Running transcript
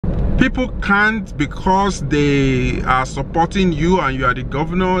People can't, because they are supporting you and you are the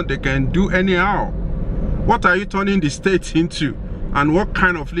governor, they can do anyhow. What are you turning the state into? And what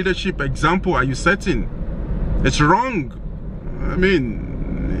kind of leadership example are you setting? It's wrong. I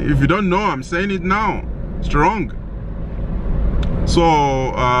mean, if you don't know, I'm saying it now. It's wrong. So,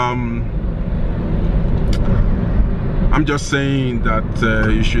 I'm just saying that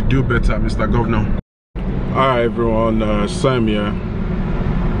you should do better, Mr. Governor. Hi everyone, Sam here.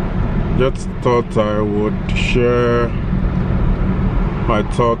 Just thought I would share my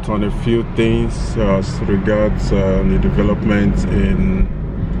thought on a few things as regards the development in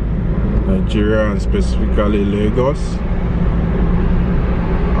Nigeria and specifically Lagos.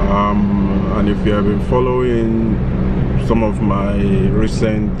 And if you have been following some of my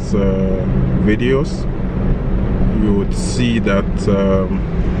recent videos, you would see that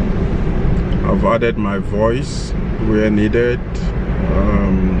I've added my voice where needed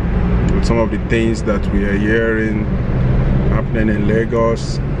with some of the things that we are hearing happening in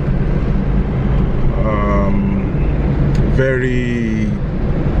Lagos. Very,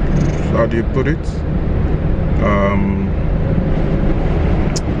 how do you put it?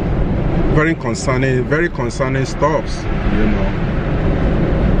 Very concerning stuffs, you know,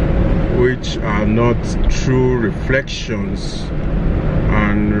 which are not true reflections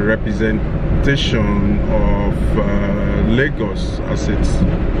and representation of Lagos as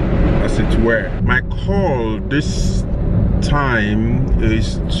it were. My call this time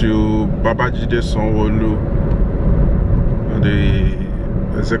is to Babajide Sanwo-Olu, the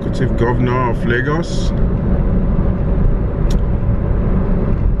executive governor of Lagos.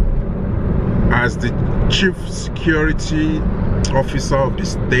 As the chief security officer of the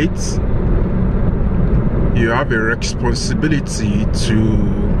state, you have a responsibility to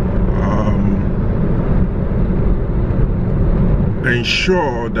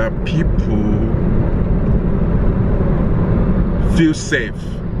ensure that people feel safe.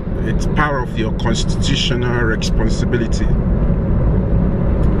 It's part of your constitutional responsibility.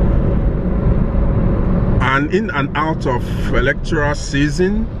 And in and out of electoral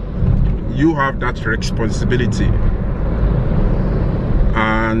season, you have that responsibility.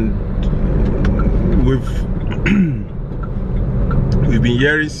 And we've been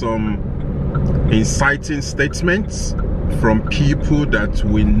hearing some inciting statements from people that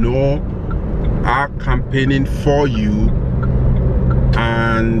we know are campaigning for you,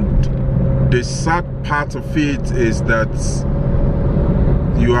 and the sad part of it is that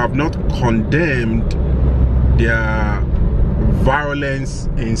you have not condemned their violence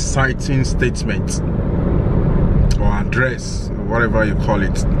inciting statement or address, whatever you call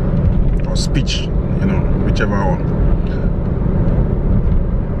it, or speech, you know, whichever one.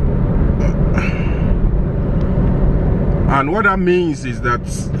 And what that means is that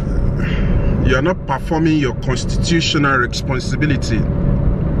you are not performing your constitutional responsibility,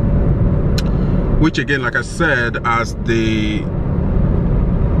 which again, like I said, as the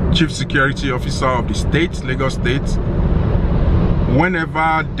chief security officer of the state, Lagos State,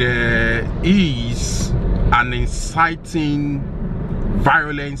 whenever there is an inciting,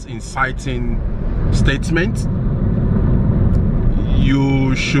 violence inciting statement,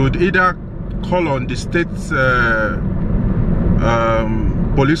 you should either call on the state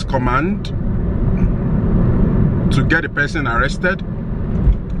police command to get the person arrested.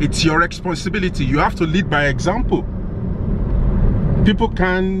 It's your responsibility. You have to lead by example. People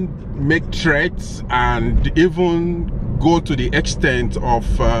can make threats and even go to the extent of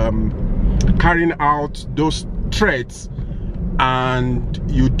carrying out those threats, and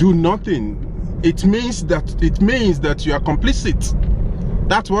you do nothing. It means that you are complicit.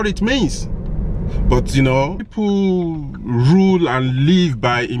 That's what it means. But you know, people rule and live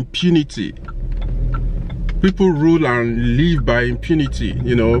by impunity. People rule and live by impunity.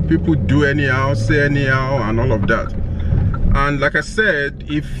 You know, people do anyhow, say anyhow, and all of that. And like I said,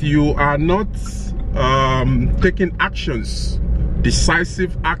 if you are not taking actions,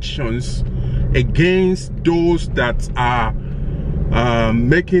 decisive actions against those that are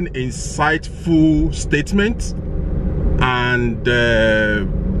making insightful statements and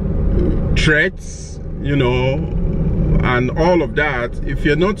threats, you know, and all of that, if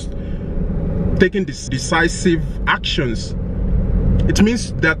you're not taking these decisive actions, it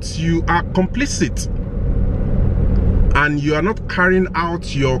means that you are complicit and you are not carrying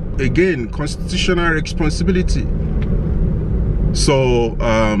out your, again, constitutional responsibility. So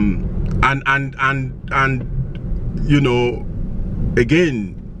and you know,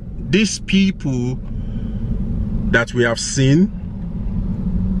 again, these people that we have seen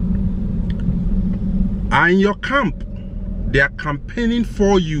are in your camp. They are campaigning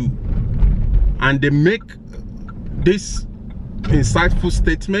for you. and they make this insightful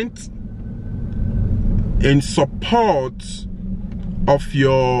statement in support of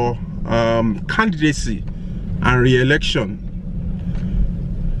your candidacy and re-election.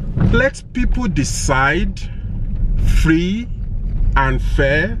 Let people decide free and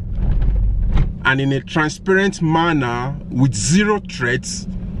fair and in a transparent manner with zero threats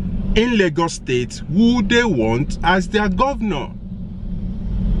in Lagos State who they want as their governor.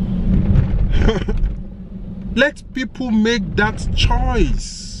 Let people make that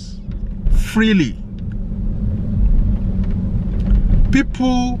choice freely.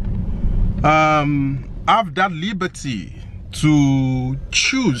 People have that liberty to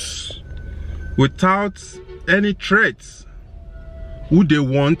choose without any threats who they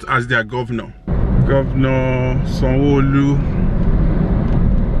want as their governor. Governor Sanwo-Olu,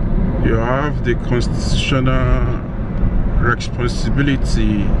 you have the constitutional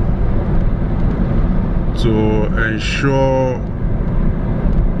responsibility to ensure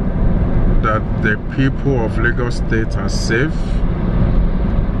that the people of Lagos State are safe,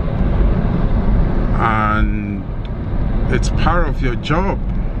 and it's part of your job.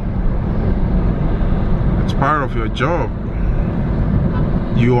 It's part of your job.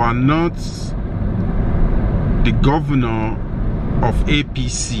 You are not the governor of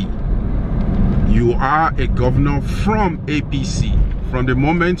APC. You are a governor from APC. From the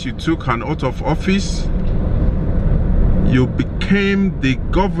moment you took an oath of office, you became the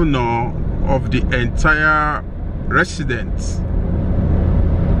governor of the entire residents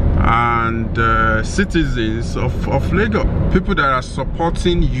and citizens of Lagos. People that are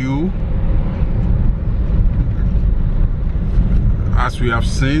supporting you, as we have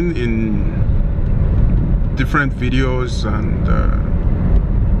seen in different videos and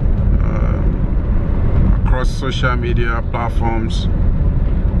across social media platforms,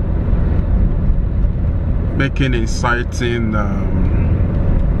 making inciting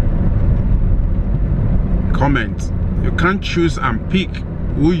comments. You can't choose and pick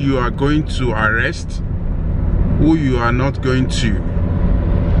who you are going to arrest, who you are not going to.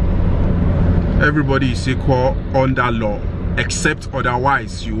 Everybody is equal under law, except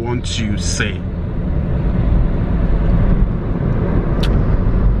otherwise you want to say.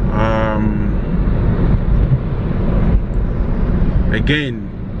 Again,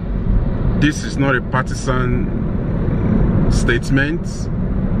 this is not a partisan statement.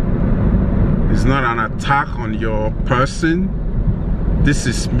 It's not an attack on your person. This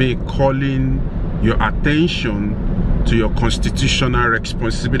is me calling your attention to your constitutional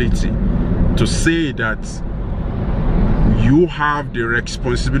responsibility to say that you have the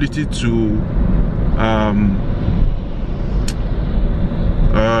responsibility to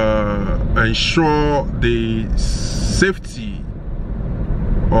ensure the safety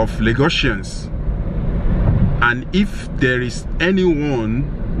of Lagosians. And if there is anyone,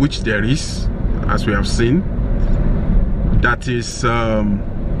 which there is, as we have seen, that is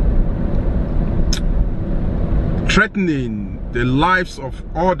threatening the lives of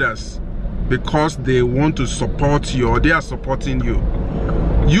others because they want to support you or they are supporting you,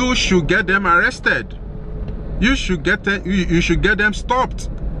 you should get them arrested. You should get them stopped.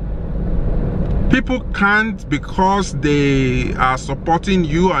 People can't, because they are supporting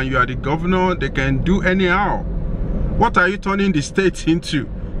you and you are the governor, they can do anyhow. What are you turning the state into?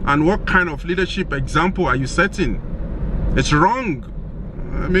 And what kind of leadership example are you setting? It's wrong.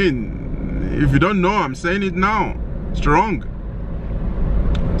 I mean, if you don't know, I'm saying it now. It's wrong.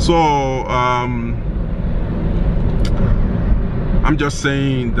 So, I'm just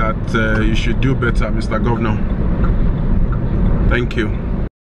saying that you should do better, Mr. Governor. Thank you.